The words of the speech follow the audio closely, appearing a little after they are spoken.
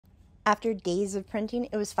After days of printing,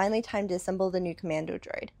 it was finally time to assemble the new Commando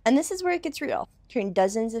Droid. And this is where it gets real. Turn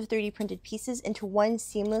dozens of 3D printed pieces into one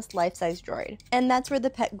seamless life-size droid. And that's where the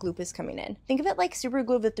PET Gloop is coming in. Think of it like super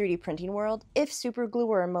glue of the 3D printing world, if super glue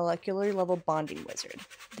were a molecular level bonding wizard.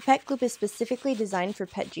 The PET Gloop is specifically designed for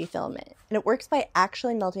PET filament, and it works by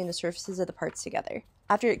actually melting the surfaces of the parts together.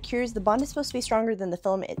 After it cures, the bond is supposed to be stronger than the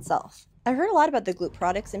filament itself. I've heard a lot about the Gloop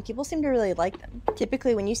products and people seem to really like them.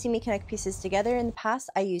 Typically when you see me connect pieces together in the past,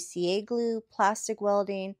 I use CA glue, plastic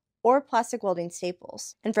welding, or plastic welding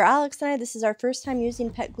staples. And for Alex and I, this is our first time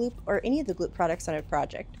using PET Gloop or any of the Gloop products on a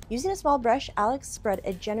project. Using a small brush, Alex spread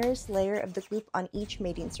a generous layer of the Gloop on each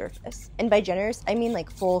mating surface. And by generous, I mean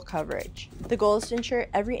like full coverage. The goal is to ensure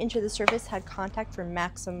every inch of the surface had contact for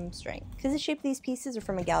maximum strength. Because the shape of these pieces are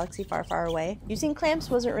from a galaxy far, far away, using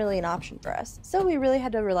clamps wasn't really an option for us, so we really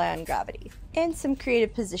had to rely on gravity. And some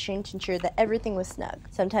creative positioning to ensure that everything was snug.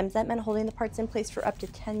 Sometimes that meant holding the parts in place for up to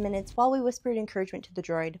 10 minutes while we whispered encouragement to the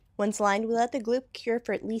droid. Once lined, we let the Gloop cure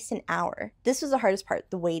for at least an hour. This was the hardest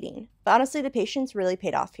part, the waiting. But honestly, the patience really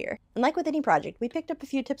paid off here. And like with any project, we picked up a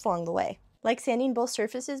few tips along the way. Like sanding both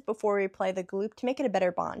surfaces before we apply the Gloop to make it a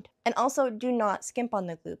better bond. And also, do not skimp on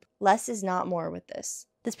the Gloop. Less is not more with this.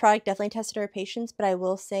 This product definitely tested our patience, but I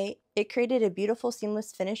will say, it created a beautiful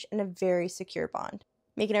seamless finish and a very secure bond,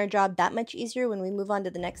 making our job that much easier when we move on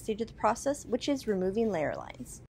to the next stage of the process, which is removing layer lines.